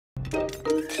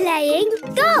Playing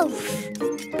golf.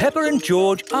 Peppa and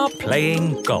George are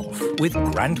playing golf with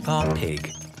Grandpa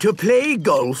Pig. To play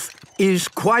golf is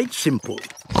quite simple.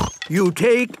 You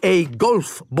take a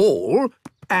golf ball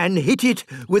and hit it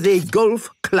with a golf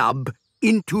club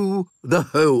into the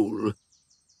hole.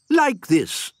 Like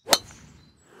this.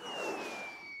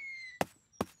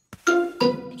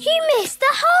 You missed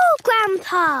the hole,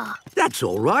 Grandpa. That's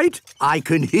all right. I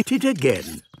can hit it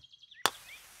again.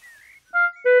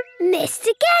 Missed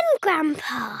again,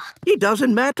 Grandpa. It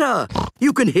doesn't matter.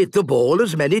 You can hit the ball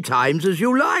as many times as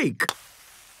you like.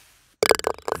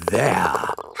 There.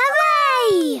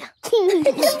 Hooray!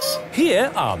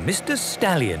 Here are Mr.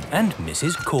 Stallion and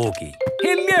Mrs. Corgi.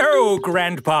 Hello,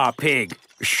 Grandpa Pig.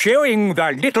 Showing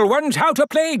the little ones how to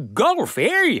play golf,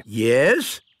 eh?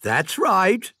 Yes, that's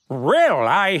right. Well,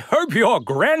 I hope your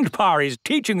grandpa is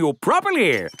teaching you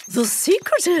properly. The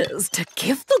secret is to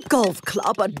give the golf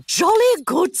club a jolly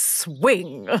good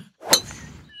swing.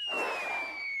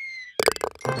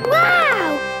 Wow!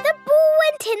 The ball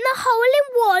went in the hole in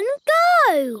one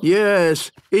go.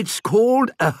 Yes, it's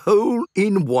called a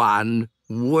hole-in-one.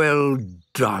 Well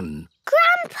done.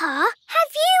 Grandpa,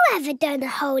 have you ever done a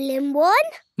hole-in-one?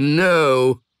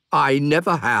 No, I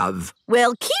never have.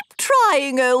 Well, keep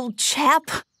trying, old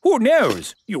chap. Who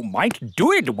knows? You might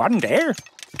do it one day.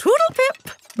 Toodle-pip.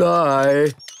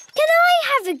 Bye. Can I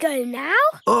have a go now?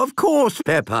 Of course,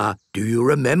 Peppa. Do you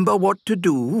remember what to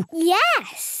do?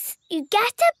 Yes. You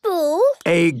get a ball.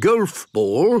 A golf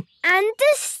ball. And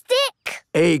a stick.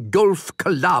 A golf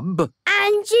club.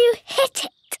 And you hit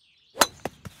it.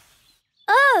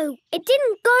 Oh, it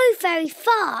didn't go very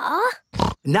far.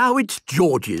 Now it's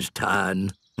George's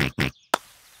turn.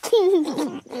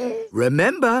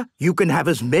 Remember, you can have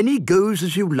as many goes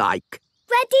as you like.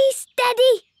 Ready,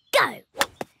 steady, go.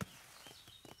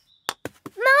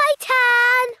 My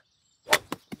turn.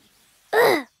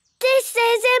 Ugh, this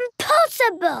is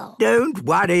impossible. Don't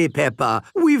worry, Peppa.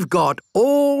 We've got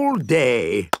all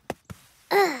day.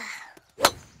 I'm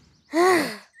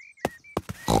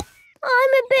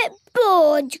a bit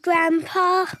bored,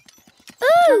 Grandpa.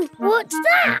 Ooh, what's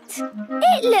that?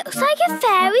 It looks like a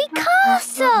fairy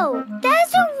castle.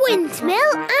 There's a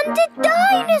windmill and a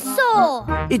dinosaur.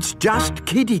 It's just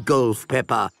kiddie golf,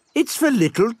 Peppa. It's for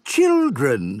little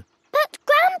children. But,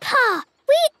 Grandpa,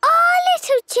 we are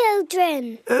little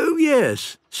children. Oh,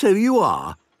 yes, so you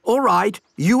are. All right,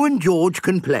 you and George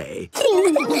can play.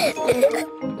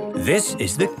 This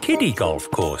is the kiddie golf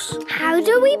course. How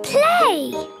do we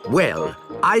play? Well,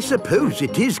 I suppose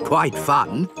it is quite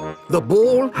fun. The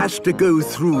ball has to go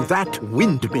through that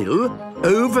windmill,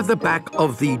 over the back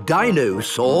of the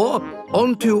dinosaur,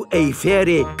 onto a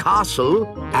fairy castle,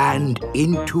 and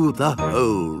into the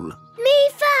hole. Me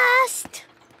first.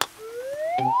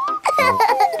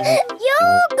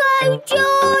 Your go,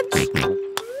 George.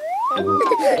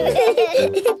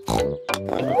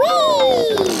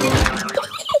 Whee!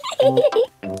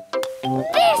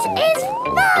 This is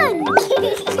fun!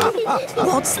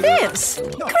 What's this?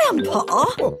 Grandpa,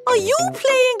 are you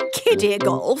playing kiddie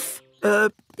golf?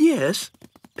 Yes.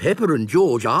 Peppa and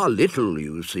George are little,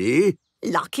 you see.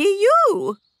 Lucky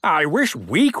you. I wish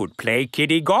we could play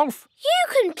kiddie golf. You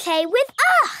can play with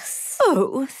us.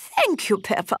 Oh, thank you,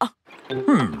 Peppa.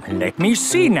 Let me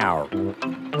see now.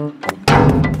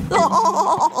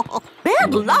 Oh,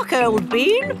 bad luck, old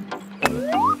bean.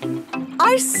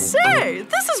 I say,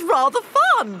 this is rather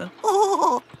fun.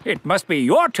 Oh. It must be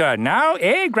your turn now,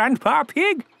 eh, Grandpa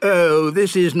Pig? Oh,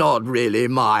 this is not really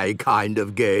my kind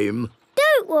of game.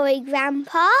 Don't worry,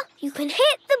 Grandpa. You can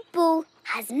hit the ball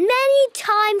as many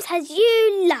times as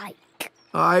you like.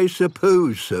 I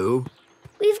suppose so.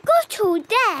 We've got all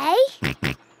day.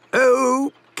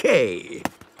 OK.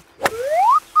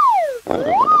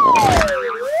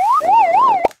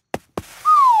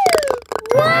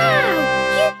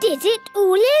 Wow! You did it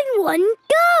all in one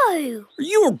go.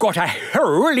 You got a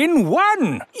hole in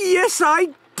one. Yes, I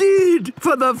did.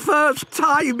 For the first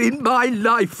time in my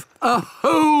life. A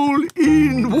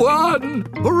hole-in-one!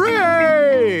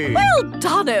 Hooray! Well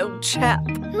done, old chap.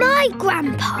 My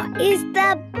grandpa is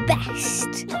the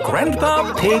best.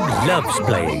 Grandpa Pig loves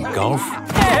playing golf.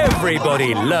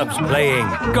 Everybody loves playing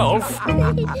golf.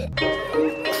 Creepy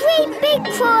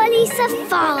crawly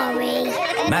safari.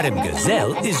 Madame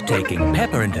Gazelle is taking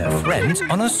Peppa and her friends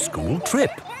on a school trip.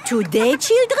 Today,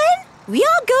 children, we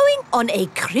are going on a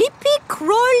creepy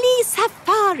crawly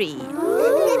safari.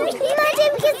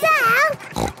 Madame Gazelle,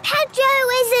 Pedro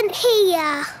isn't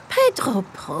here. Pedro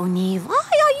Pony, why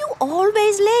are you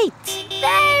always late?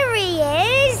 There he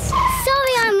is.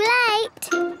 Sorry I'm late.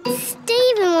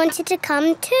 Stephen wanted to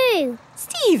come too.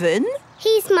 Stephen?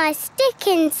 He's my stick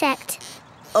insect.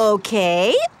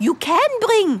 Okay, you can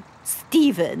bring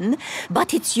Stephen,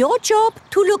 but it's your job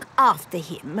to look after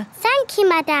him. Thank you,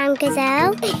 Madame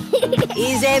Gazelle.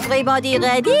 Is everybody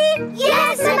ready?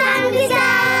 Yes, Madame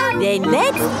Gazelle! Then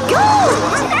let's go!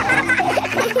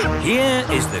 Here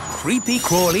is the creepy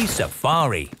crawly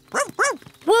safari.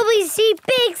 Will we see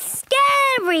big,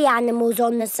 scary animals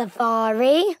on the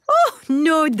safari? Oh,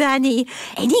 no, Danny.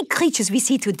 Any creatures we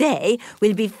see today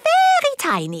will be very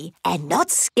tiny and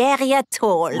not scary at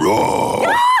all.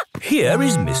 Roar! Here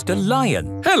is Mr.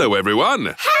 Lion. Hello,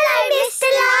 everyone. Hello, Mr.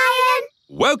 Lion!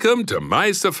 Welcome to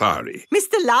my safari.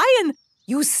 Mr. Lion,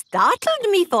 you startled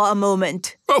me for a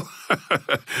moment. Oh,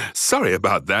 sorry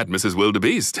about that, Mrs.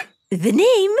 Wildebeest. The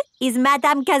name is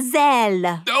Madame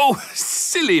Gazelle. Oh,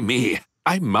 silly me.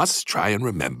 I must try and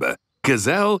remember.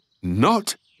 Gazelle,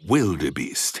 not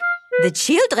Wildebeest. The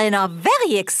children are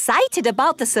very excited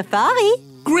about the safari.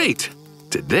 Great.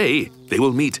 Today, they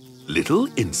will meet little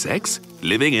insects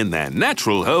living in their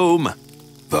natural home,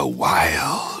 the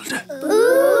wild.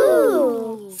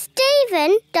 Ooh!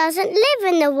 Stephen doesn't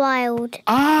live in the wild.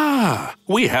 Ah,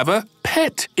 we have a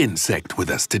pet insect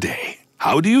with us today.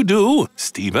 How do you do,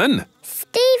 Stephen?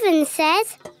 Stephen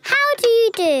says, how do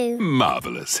you do?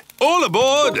 Marvelous. All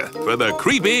aboard for the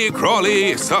creepy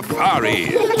crawly safari.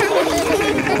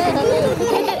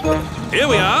 Here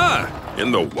we are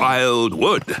in the wild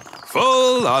wood,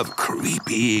 full of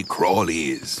creepy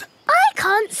crawlies. I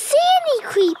can't see any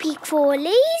creepy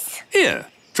crawlies. Here,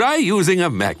 try using a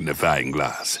magnifying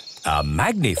glass. A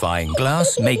magnifying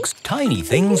glass makes tiny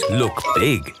things look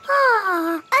big.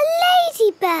 Ah, a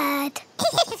ladybird.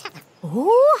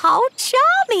 Oh, how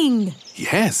charming.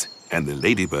 Yes, and the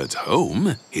ladybird's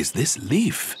home is this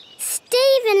leaf.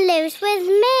 Stephen lives with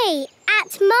me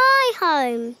at my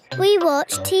home. We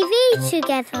watch TV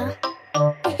together.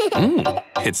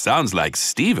 It sounds like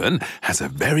Stephen has a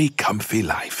very comfy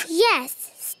life.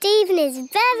 Yes, Stephen is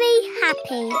very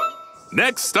happy.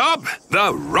 Next stop,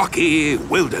 the rocky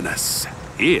wilderness.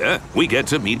 Here, we get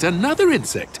to meet another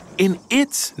insect in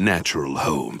its natural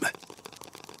home.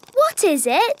 What is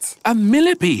it? A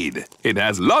millipede. It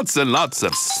has lots and lots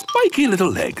of spiky little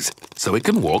legs, so it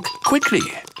can walk quickly.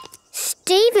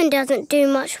 Stephen doesn't do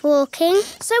much walking.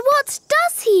 So what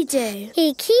does he do?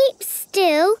 He keeps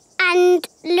still and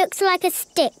looks like a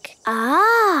stick.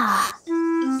 Ah.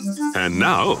 And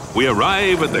now we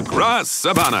arrive at the grass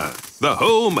savanna, the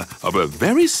home of a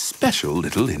very special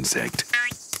little insect.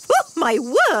 Oh, my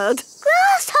word.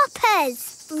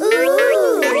 Grasshoppers.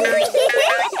 Ooh.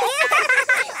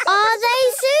 Are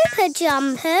they super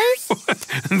jumpers?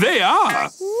 They are.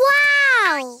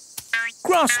 Wow.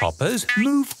 Grasshoppers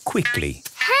move quickly.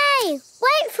 Hey,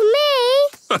 wait for me.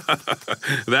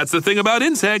 That's the thing about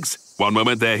insects. One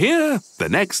moment they're here, the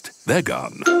next they're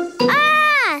gone.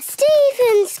 Ah,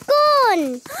 Stephen's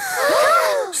gone.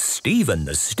 Stephen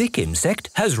the stick insect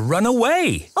has run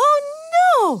away. Oh,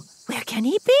 no. Where can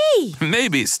he be?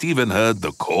 Maybe Stephen heard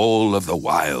the call of the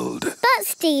wild. But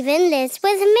Stephen lives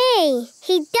with me.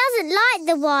 He doesn't like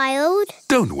the wild.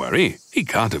 Don't worry, he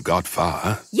can't have got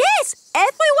far. Yes,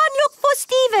 everyone look for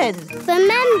Stephen.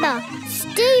 Remember,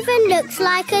 Stephen looks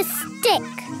like a stick.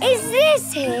 Is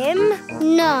this him?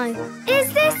 No.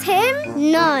 Is this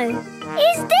him? No.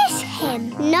 Is this him?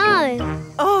 No.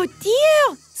 Oh,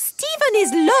 dear. Stephen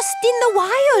is lost in the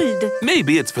wild.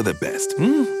 Maybe it's for the best,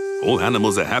 All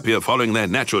animals are happier following their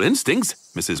natural instincts,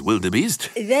 Mrs.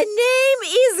 Wildebeest. The name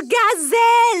is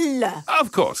Gazelle.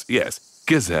 Of course, yes,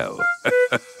 Gazelle.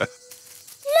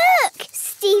 Look,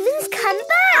 Stephen's come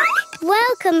back.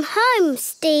 Welcome home,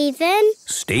 Stephen.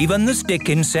 Stephen the stick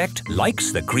insect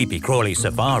likes the creepy crawly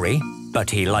safari, but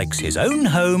he likes his own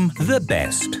home the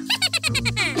best.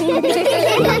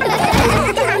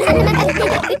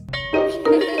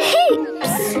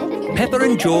 Peppa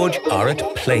and George are at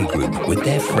playgroup with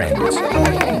their friends.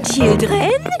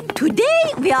 Children,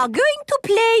 today we are going to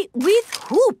play with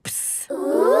hoops.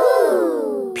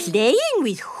 Ooh. Playing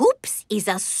with hoops is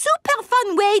a super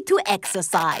fun way to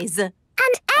exercise. And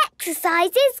exercise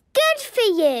is good for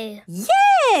you.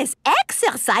 Yes,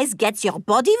 exercise gets your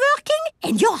body working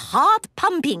and your heart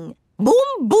pumping.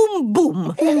 Boom, boom,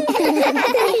 boom.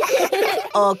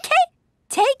 Okay,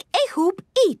 take a hoop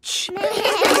each.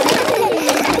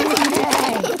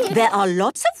 There are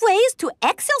lots of ways to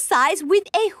exercise with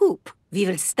a hoop. We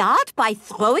will start by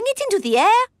throwing it into the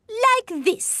air like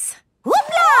this.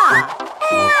 Hoopla!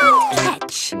 And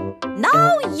catch.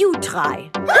 Now you try.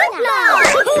 Hoopla!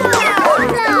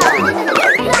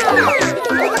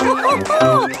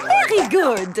 Oh, very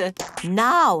good. good!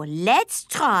 Now let's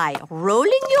try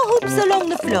rolling your hoops along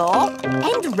the floor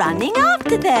and running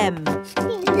after them.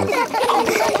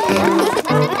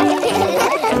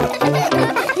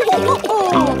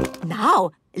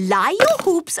 Now lie your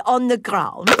hoops on the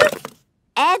ground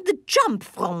and jump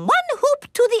from one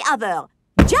hoop to the other.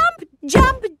 Jump,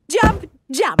 jump, jump,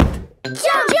 jump. Jump,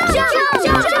 jump, jump,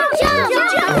 jump, jump,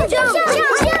 jump, jump,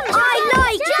 jump. I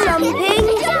like jumping.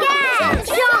 Yeah,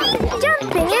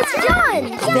 jumping is fun.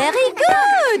 Very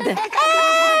good.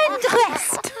 And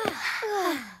rest.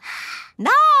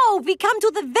 Now we come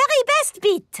to the very best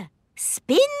bit.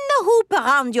 Spin the hoop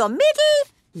around your middle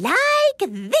like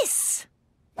this.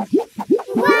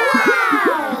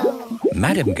 Wow!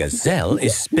 Madame Gazelle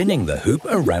is spinning the hoop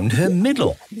around her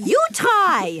middle. You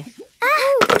try.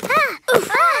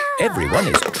 Everyone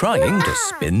is trying to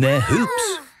spin their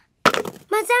hoops.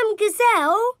 Madame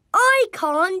Gazelle, I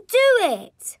can't do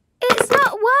it. It's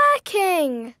not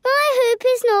working. My hoop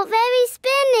is not very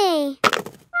spinny.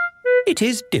 It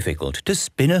is difficult to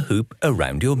spin a hoop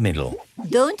around your middle.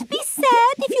 Don't be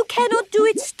sad if you cannot do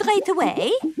it straight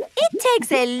away. It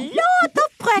takes a lot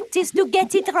of practice to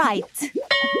get it right.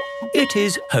 It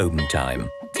is home time.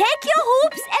 Take your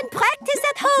hoops and practice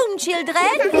at home,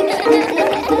 children.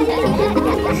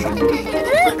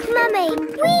 Look, Mummy,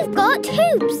 we've got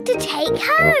hoops to take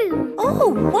home. Oh,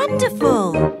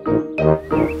 wonderful.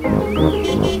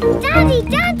 Daddy,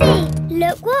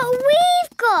 look what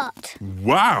we've got.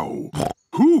 Wow!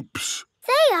 Hoops!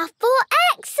 They are for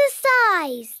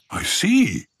exercise. I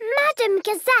see. Madame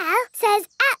Gazelle says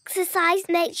exercise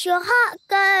makes your heart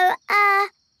go,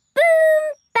 boom,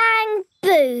 bang,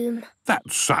 boom.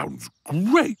 That sounds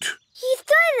great. You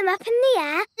throw them up in the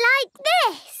air like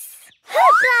this.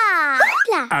 Hoopla!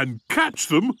 Hoopla! And catch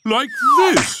them like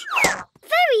this.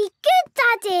 Very good,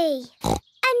 Daddy.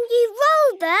 And you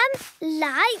roll them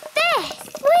like this.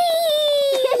 Whee!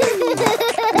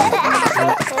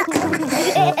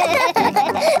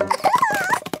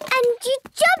 And you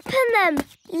jump on them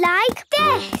like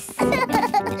this.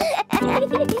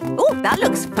 Oh, that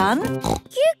looks fun.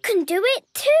 You can do it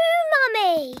too,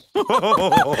 Mummy.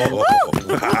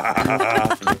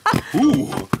 Ooh,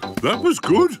 that was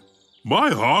good.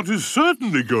 My heart is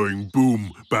certainly going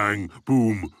boom, bang,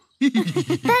 boom. But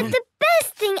the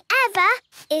best thing ever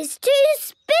is to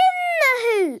spin the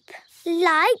hoop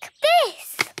like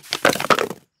this.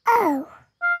 Oh.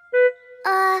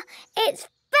 It's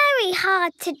very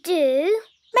hard to do.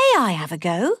 May I have a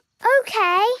go? OK,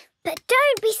 but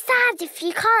don't be sad if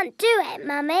you can't do it,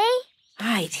 Mummy.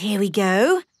 Right, here we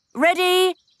go.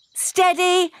 Ready,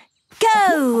 steady,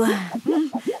 go!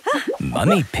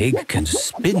 Mummy Pig can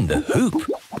spin the hoop.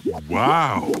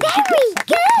 Wow. Very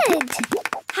good.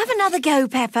 Have another go,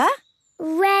 Peppa.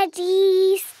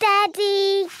 Ready,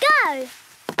 steady, go.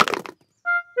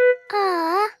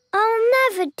 I'll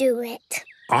never do it.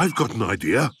 I've got an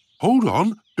idea. Hold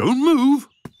on. Don't move.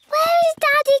 Where is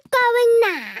Daddy going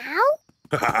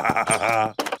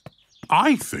now?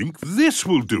 I think this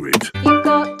will do it. You've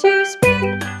got to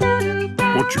spin the hoop.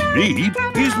 What you need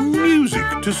is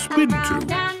music to spin to.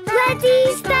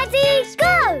 Ready, steady,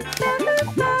 go!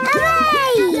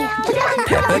 Hooray!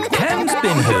 Peppa can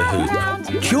spin her hoop.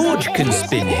 George can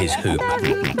spin his hoop.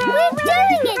 We're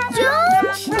doing it,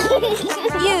 George!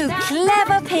 You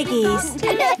clever piggies.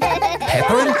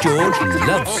 Peppa and George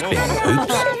love spinning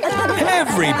hoops.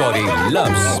 Everybody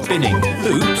loves spinning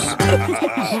hoops.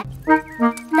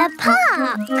 The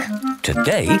park.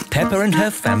 Today, Peppa and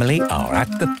her family are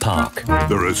at the park.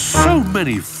 There are so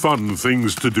many fun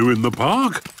things to do in the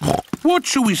park. What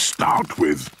shall we start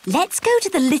with? Let's go to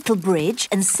the little bridge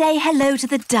and say hello to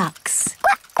the ducks.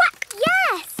 Quack, quack.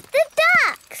 Yes, the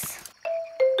ducks.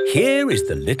 Here is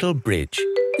the little bridge.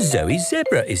 Zoe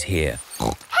Zebra is here.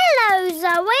 Hello,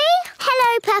 Zoe.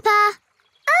 Hello, Peppa.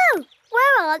 Oh,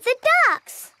 where are the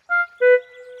ducks?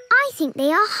 I think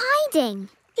they are hiding.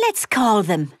 Let's call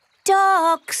them.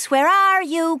 Ducks, where are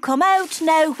you? Come out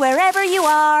now, wherever you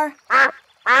are.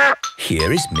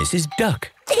 Here is Mrs.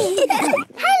 Duck.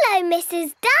 Hello,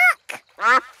 Mrs. Duck.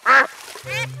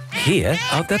 Here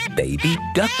are the baby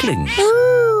ducklings.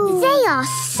 Ooh, they are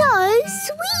so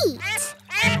sweet.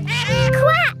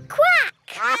 Quack, quack.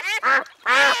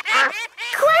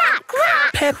 Quack,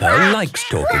 quack. Peppa likes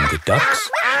talking to ducks.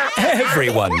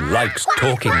 Everyone likes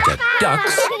talking to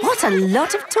ducks. What a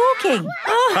lot of talking.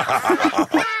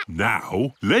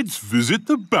 Now, let's visit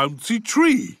the bouncy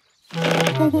tree.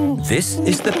 This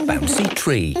is the bouncy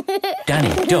tree.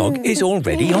 Danny Dog is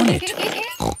already on it.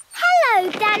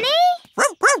 Hello, Danny.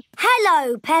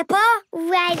 Hello, Peppa.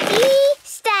 Ready,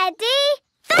 steady,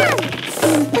 bounce.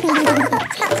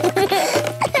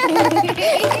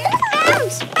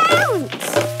 Bounce,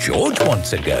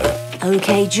 minutes ago.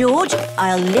 OK, George,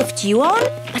 I'll lift you on,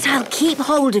 but I'll keep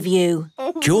hold of you.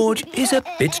 George is a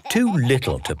bit too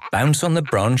little to bounce on the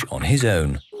branch on his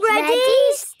own. Ready,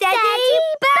 steady,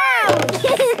 bounce!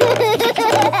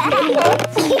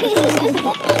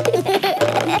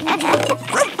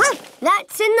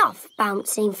 That's enough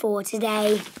bouncing for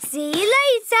today. See you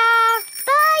later.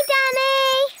 Bye,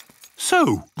 Danny.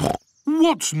 So,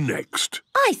 what's next?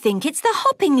 I think it's the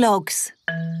hopping logs.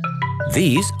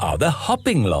 These are the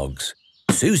hopping logs.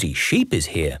 Susie Sheep is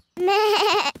here.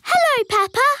 Hello,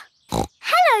 Peppa.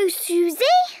 Hello, Susie.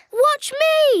 Watch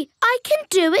me. I can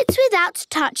do it without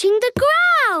touching the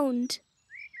ground.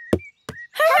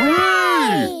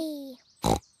 Hooray!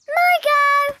 My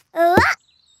go. Oh!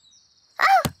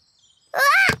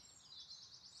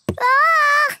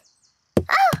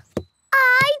 Oh!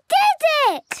 I did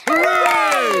it!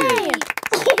 Hooray!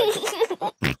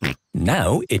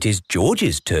 Now it is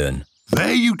George's turn.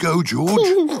 There you go, George.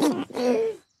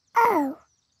 Oh.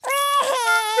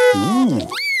 Ooh,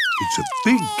 it's a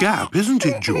big gap, isn't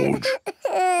it, George?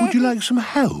 Would you like some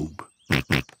help?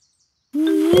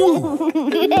 Woo!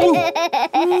 Woo!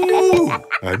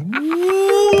 And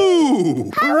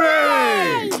woo!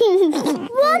 Hooray!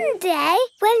 One day,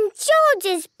 when George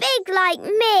is big like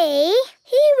me,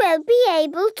 he will be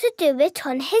able to do it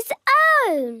on his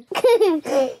own.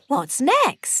 What's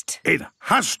next? It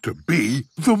has to be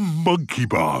the monkey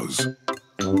bars.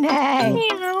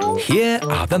 Here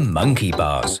are the monkey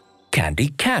bars. Candy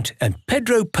Cat and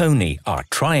Pedro Pony are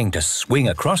trying to swing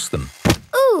across them.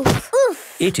 Oof,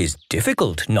 oof. It is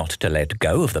difficult not to let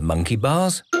go of the monkey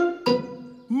bars.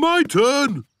 My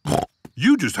turn.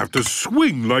 You just have to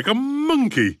swing like a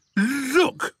monkey.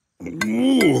 Look.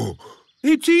 Ooh.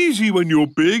 It's easy when you're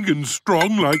big and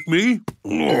strong like me.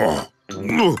 You're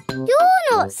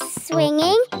not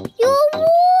swinging, you're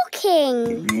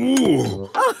walking. Ooh.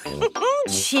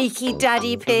 Cheeky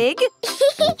Daddy Pig.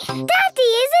 Daddy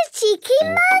is a cheeky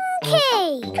monkey.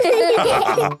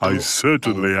 I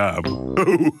certainly am.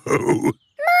 Ho, ho.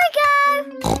 My go.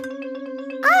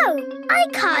 Oh, I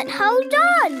can't hold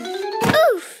on.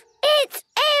 Oof, it's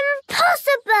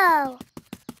impossible.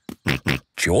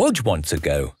 George wants a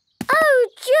go. Oh,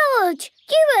 George,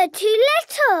 you are too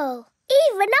little.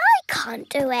 Even I can't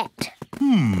do it.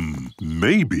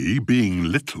 Maybe being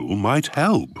little might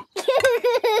help.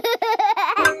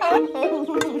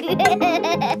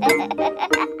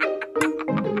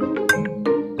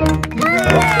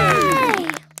 Hooray!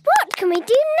 What can we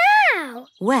do now?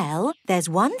 Well, there's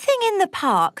one thing in the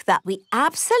park that we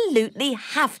absolutely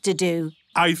have to do.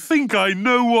 I think I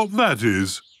know what that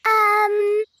is.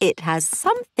 It has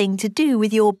something to do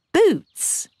with your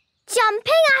boots.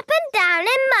 Jumping up and down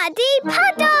in muddy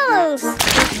puddles.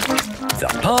 The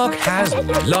park has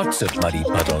lots of muddy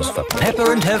puddles for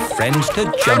Peppa and her friends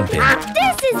to jump in.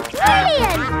 This is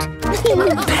brilliant.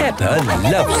 Peppa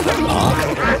loves the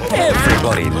park.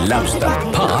 Everybody loves the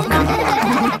park.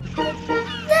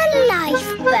 The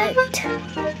lifeboat.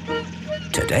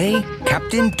 Today,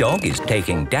 Captain Dog is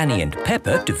taking Danny and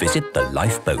Peppa to visit the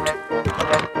lifeboat.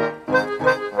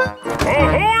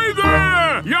 Ahoy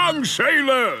there, young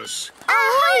sailors!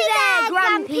 Ahoy there,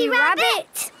 Grumpy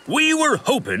Rabbit. We were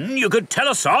hoping you could tell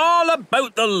us all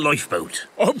about the lifeboat.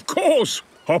 Of course.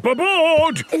 Hop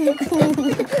aboard!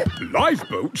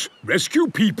 Lifeboats rescue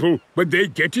people when they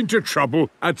get into trouble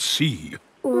at sea.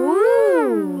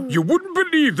 Ooh. You wouldn't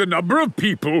believe the number of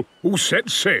people who set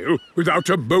sail without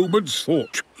a moment's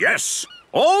thought. Yes,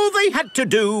 all they had to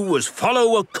do was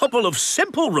follow a couple of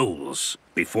simple rules.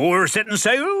 Before setting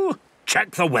sail,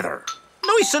 check the weather.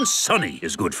 Nice and sunny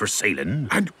is good for sailing.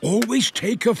 And always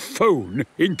take a phone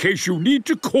in case you need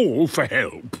to call for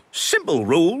help. Simple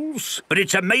rules, but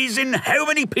it's amazing how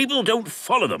many people don't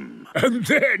follow them. And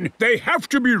then they have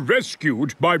to be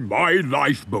rescued by my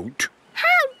lifeboat.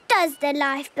 How does the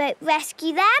lifeboat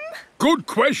rescue them? Good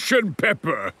question,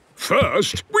 Peppa.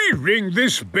 First, we ring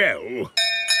this bell.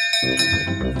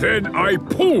 Then I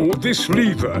pull this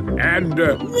lever and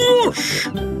whoosh!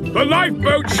 The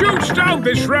lifeboat shoots down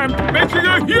this ramp, making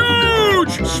a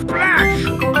huge splash!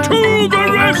 To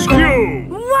the rescue!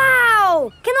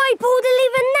 Wow! Can I pull the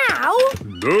lever now?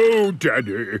 No,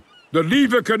 Daddy. The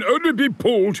lever can only be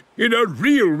pulled in a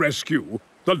real rescue.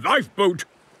 The lifeboat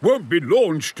won't be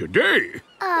launched today.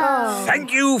 Oh.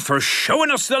 Thank you for showing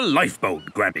us the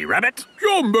lifeboat, Grampy Rabbit.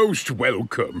 You're most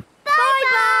welcome.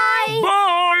 Bye-bye! Bye!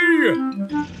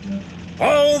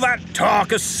 All that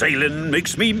talk of sailing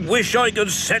makes me wish I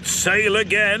could set sail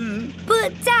again.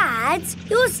 But, Dad,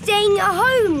 you're staying at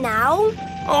home now.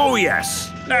 Oh,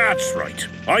 yes, that's right.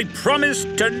 I promise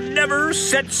to never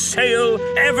set sail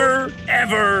ever,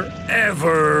 ever,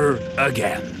 ever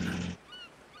again.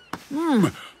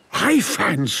 I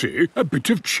fancy a bit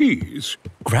of cheese.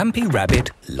 Grampy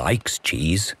Rabbit likes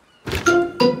cheese.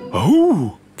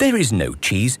 Oh, There is no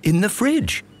cheese in the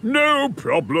fridge. no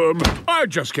problem. I'll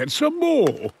just get some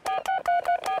more.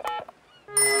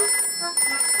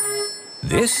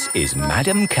 This is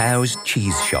Madam Cow's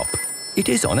cheese shop. It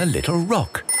is on a little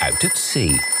rock out at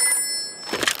sea.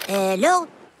 Hello?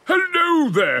 Hello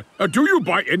there. Do you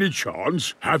by any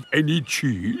chance have any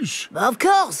cheese? Of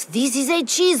course, this is a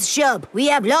cheese shop. We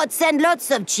have lots and lots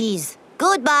of cheese.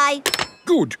 Goodbye.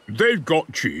 Good, they've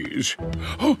got cheese.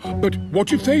 Oh, but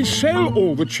what if they sell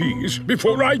all the cheese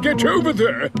before I get over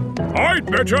there? I'd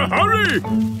better hurry.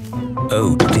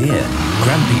 Oh dear,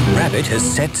 Grampy Rabbit has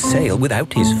set sail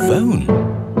without his phone.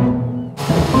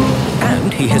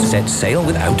 And he has set sail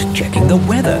without checking the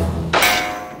weather.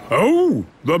 Oh,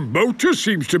 the motor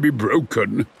seems to be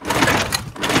broken.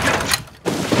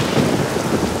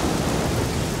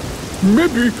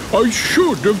 Maybe I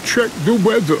should have checked the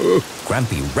weather.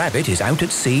 Grampy Rabbit is out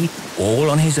at sea, all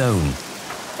on his own.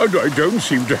 And I don't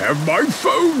seem to have my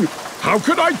phone. How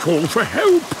can I call for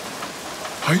help?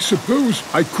 I suppose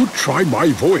I could try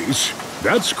my voice.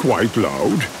 That's quite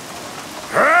loud.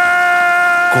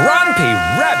 Grampy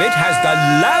Rabbit has the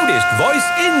loudest voice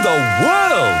in the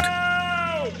world!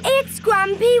 It's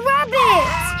Grampy Rabbit!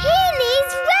 He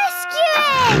needs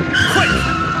rescuing! Quick!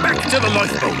 Back to the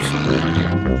lifeboat!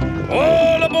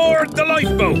 All aboard the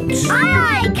lifeboat!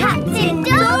 Aye, aye, Captain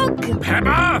Dog!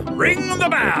 Peppa, ring the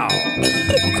bell!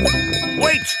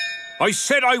 Wait! I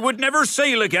said I would never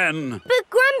sail again! But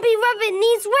Grampy Rabbit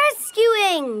needs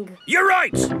rescuing! You're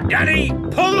right! Daddy,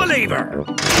 pull the lever!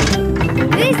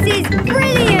 This is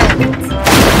brilliant!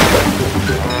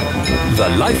 The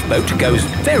lifeboat goes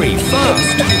very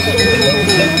fast.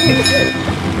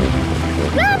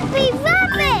 Grampy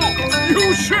Rabbit!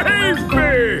 You saved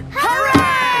me!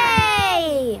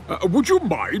 Hooray! Would you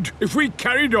mind if we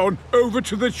carried on over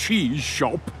to the cheese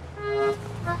shop?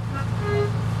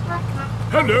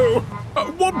 Hello.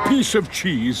 One piece of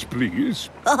cheese, please.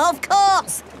 Of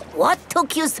course. What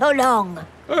took you so long?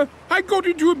 I got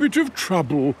into a bit of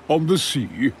trouble on the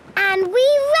sea. And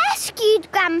we rescued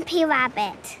Grampy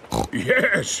Rabbit.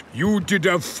 Yes, you did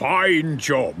a fine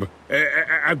job.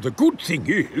 And the good thing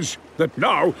is that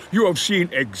now you have seen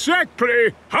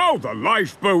exactly how the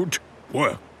lifeboat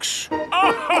works.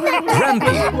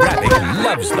 Grampy Rabbit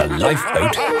loves the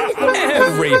lifeboat.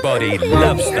 Everybody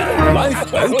loves the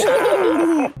lifeboat.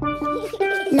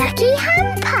 Lucky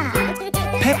Hamper.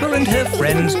 Peppa and her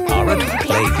friends are at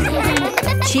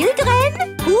playgroup.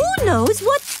 Children, who knows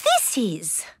what this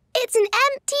is? It's an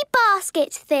empty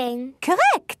basket thing.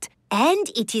 Correct. And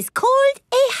it is called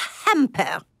a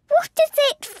hamper. What is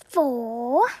it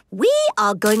for? We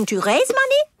are going to raise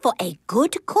money for a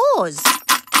good cause.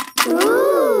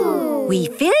 Ooh. We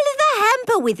filled the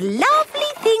hamper with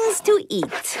lovely things to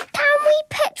eat. Can we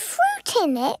put fruit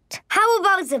in it? How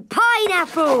about a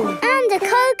pineapple? And a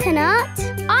coconut?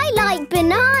 I like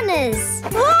bananas.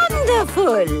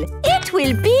 Wonderful! It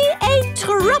will be a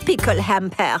tropical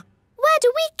hamper. Where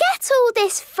do we get all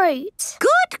this fruit?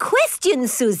 Good question,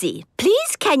 Susie.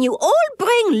 Please, can you all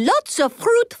bring lots of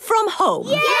fruit from home?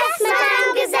 Yes,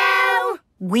 Madame Gazelle.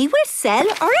 We will sell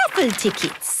raffle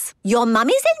tickets. Your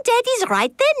mummies and daddies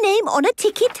write their name on a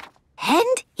ticket,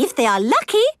 and if they are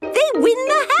lucky, they win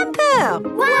the hamper.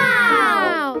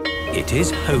 Wow! It is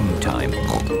home time.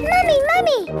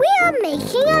 Mummy, we are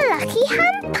making a lucky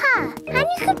hamper. And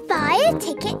you could buy a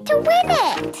ticket to win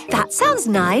it. That sounds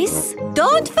nice.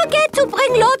 Don't forget to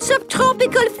bring lots of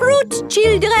tropical fruit,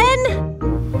 children.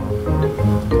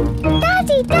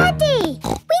 Daddy, we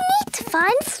need to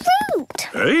find fruit.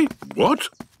 Hey, what?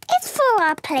 It's for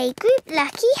our playgroup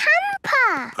Lucky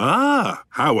Hamper. Ah,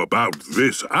 how about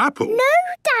this apple? No,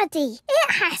 Daddy.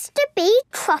 It has to be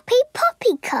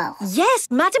tropical. Yes,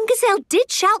 Madame Gazelle did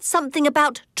shout something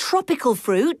about tropical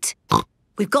fruit.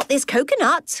 We've got this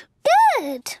coconut.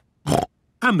 Good.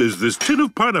 And there's this tin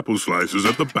of pineapple slices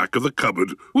at the back of the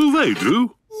cupboard. Will they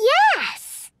do?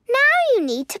 Yes. Now you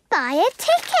need to buy a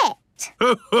ticket.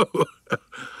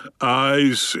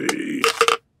 I see.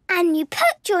 And you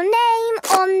put your name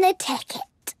on the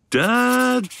ticket.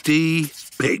 Daddy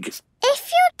Pig.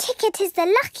 If your ticket is the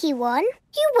lucky one,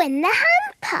 you win the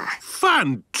hamper.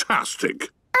 Fantastic.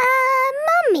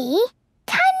 Mummy,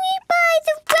 can you buy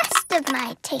the rest of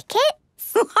my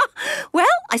tickets? Well,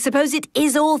 I suppose it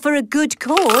is all for a good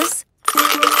cause.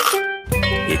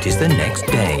 It is the next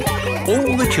day.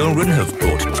 All the children have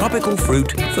brought tropical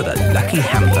fruit for the lucky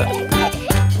hamper.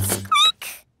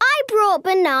 I brought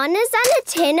bananas and a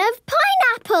tin of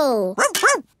pineapple.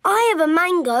 I have a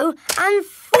mango and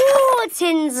 4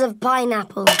 tins of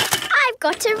pineapple. I've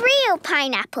got a real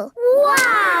pineapple.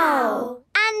 Wow!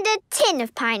 And a tin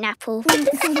of pineapple.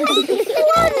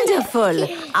 Wonderful!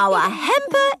 Our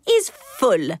hamper is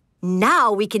full.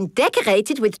 Now we can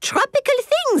decorate it with tropical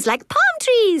things like palm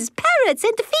trees, parrots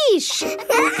and fish.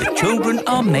 The children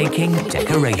are making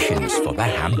decorations for the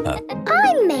hamper.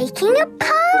 I'm making a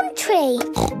palm tree.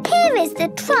 Here is the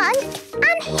trunk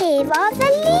and here are the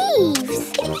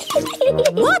leaves.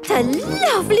 What a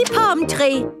lovely palm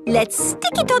tree! Let's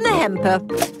stick it on the hamper.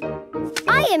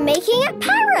 I am making a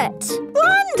parrot.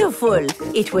 Wonderful!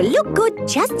 It will look good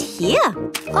just here.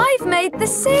 I've made the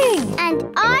sea. And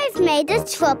I've made a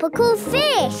tropical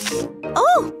fish.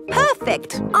 Oh,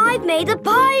 perfect. I've made a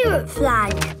pirate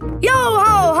flag.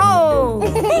 Yo-ho-ho!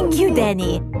 Thank you,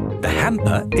 Danny. The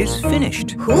hamper is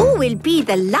finished. Who will be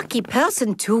the lucky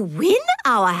person to win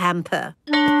our hamper?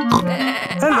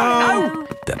 Hello!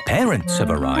 The parents have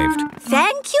arrived.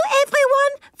 Thank you,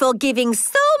 everyone, for giving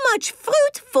so much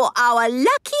fruit for our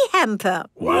lucky hamper.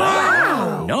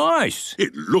 Wow! Nice!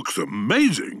 It looks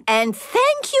amazing. And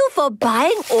thank you for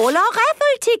buying all our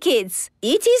raffle tickets.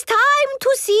 It is time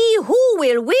to see who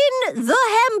will win the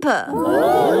hamper.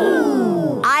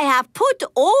 Ooh. I have put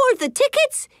all the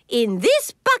tickets in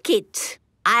this bucket.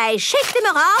 I shake them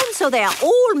around so they are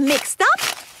all mixed up.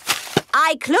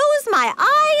 I close my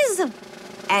eyes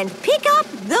and pick up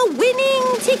the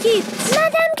winning ticket.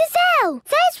 Madame Gazelle,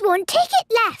 there's one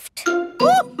ticket left.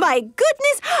 Oh, my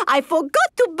goodness! I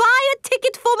forgot to buy a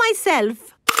ticket for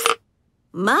myself.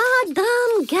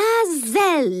 Madame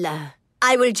Gazelle.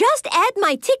 I will just add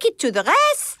my ticket to the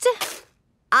rest.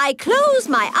 I close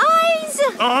my eyes.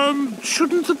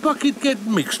 Shouldn't the bucket get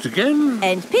mixed again?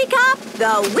 And pick up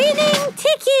the winning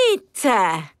ticket.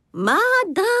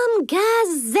 Madame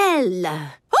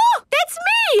Gazelle. Oh, that's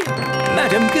me!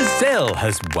 Madame Gazelle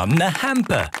has won the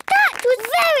hamper. That was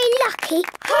very lucky.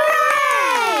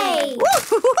 Hooray!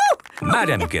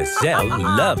 Madame Gazelle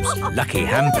loves lucky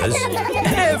hampers.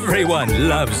 Everyone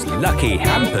loves lucky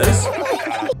hampers.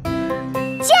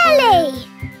 Jelly!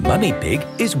 Mummy Pig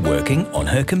is working on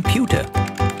her computer.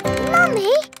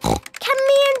 Mummy, can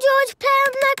me and George play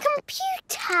on the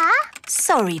computer?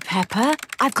 Sorry, Peppa.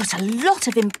 I've got a lot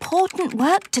of important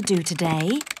work to do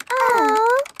today.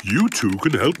 Oh. You two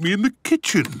can help me in the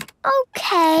kitchen.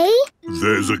 OK.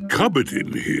 There's a cupboard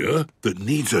in here that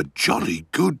needs a jolly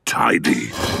good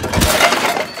tidy.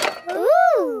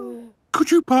 Ooh. Could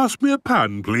you pass me a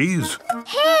pan, please?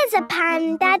 Here's a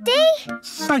pan, Daddy.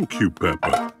 Thank you,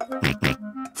 Peppa.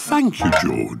 Thank you,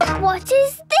 George. What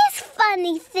is this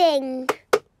funny thing?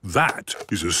 That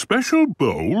is a special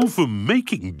bowl for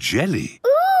making jelly.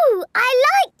 Ooh, I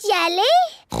like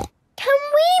jelly. Can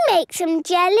we make some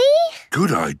jelly?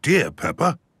 Good idea,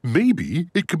 Peppa. Maybe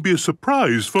it can be a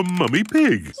surprise for Mummy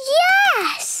Pig.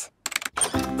 Yes!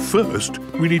 First,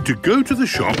 we need to go to the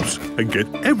shops and get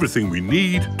everything we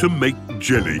need to make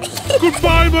jelly.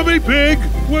 Goodbye, Mummy Pig.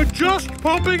 We're just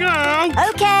popping out.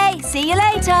 OK, see you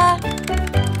later.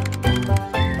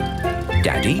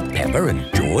 Daddy, Peppa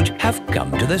and George have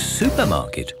come to the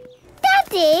supermarket.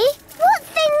 Daddy, what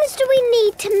things do we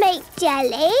need to make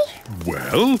jelly?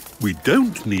 Well, we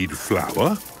don't need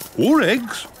flour, or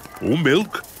eggs, or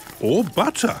milk, or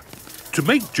butter. To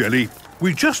make jelly,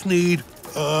 we just need,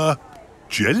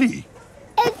 jelly.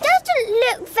 It doesn't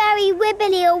look very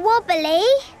wibbly or wobbly.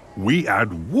 We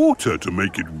add water to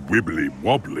make it wibbly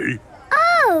wobbly.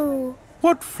 Oh!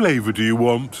 What flavour do you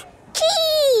want?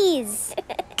 Cheese!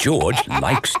 George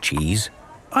likes cheese.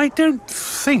 I don't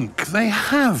think they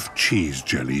have cheese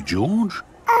jelly, George.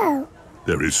 Oh.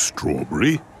 There is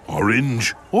strawberry,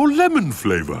 orange, or lemon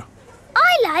flavour.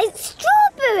 I like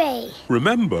strawberry.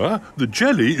 Remember, the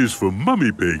jelly is for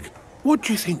Mummy Pig. What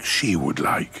do you think she would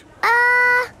like?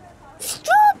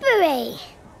 Strawberry.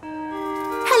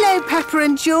 Hello, Peppa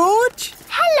and George.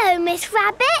 Hello, Miss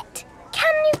Rabbit.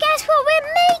 Can you guess what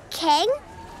we're making?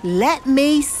 Let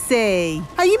me see.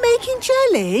 Are you making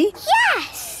jelly?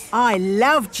 Yes. I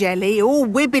love jelly, all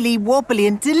wibbly wobbly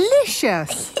and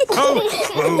delicious.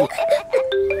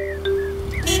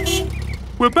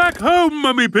 We're back home,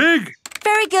 Mummy Pig.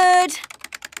 Very good.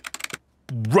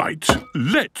 Right,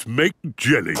 let's make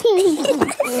jelly.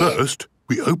 First,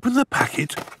 we open the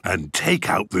packet and take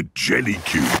out the jelly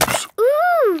cubes.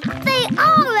 Ooh, they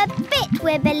are a bit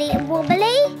wibbly and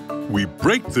wobbly. We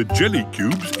break the jelly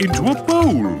cubes into a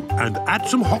bowl and add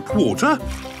some hot water.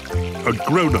 A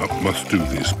grown-up must do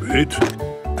this bit.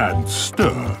 And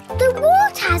stir. The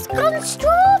water has gone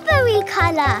strawberry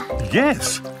colour.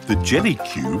 Yes, the jelly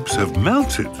cubes have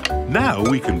melted. Now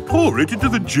we can pour it into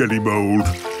the jelly mould.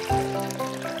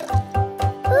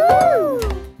 Ooh.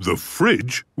 The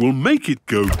fridge will make it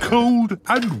go cold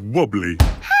and wobbly.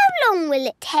 How long will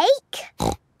it take?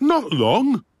 Not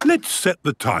long. Let's set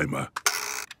the timer.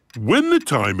 When the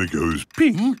timer goes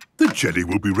ping, the jelly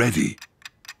will be ready.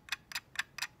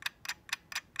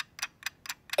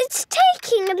 It's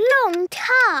taking a long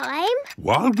time.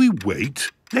 While we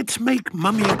wait, let's make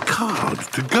Mummy a card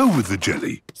to go with the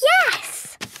jelly.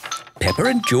 Yes! Peppa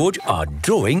and George are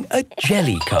drawing a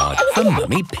jelly card for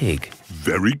Mummy Pig.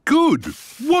 Very good.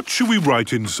 What shall we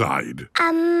write inside?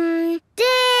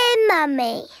 Dear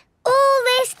Mummy, all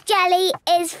this jelly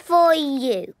is for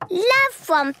you. Love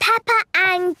from Peppa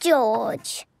and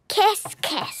George. Kiss,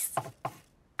 kiss.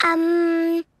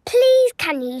 Please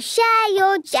can you share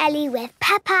your jelly with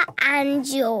Peppa and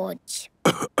George?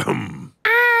 And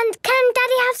can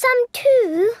Daddy have some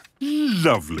too?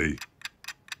 Lovely.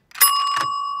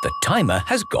 The timer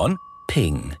has gone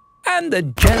ping, and the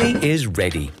jelly is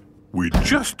ready. We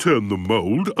just turn the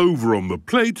mould over on the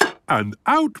plate and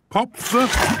out pops the...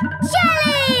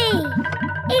 Jelly!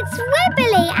 It's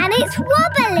wibbly and it's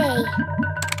wobbly.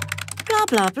 Blah,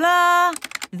 blah, blah.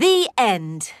 The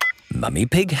end. Mummy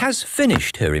Pig has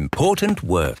finished her important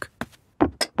work.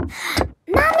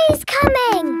 Mummy's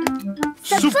coming!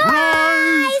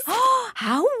 Surprise!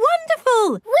 How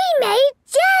wonderful! We made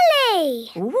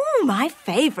jelly! Ooh, my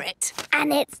favourite.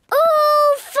 And it's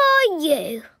all for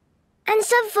you. And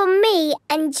some for me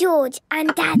and George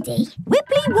and Daddy.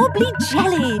 Wibbly wobbly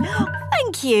jelly.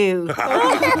 Thank you.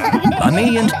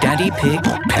 Mummy and Daddy Pig,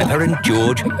 Peppa and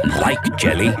George like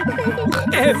jelly.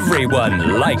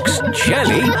 Everyone likes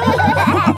jelly.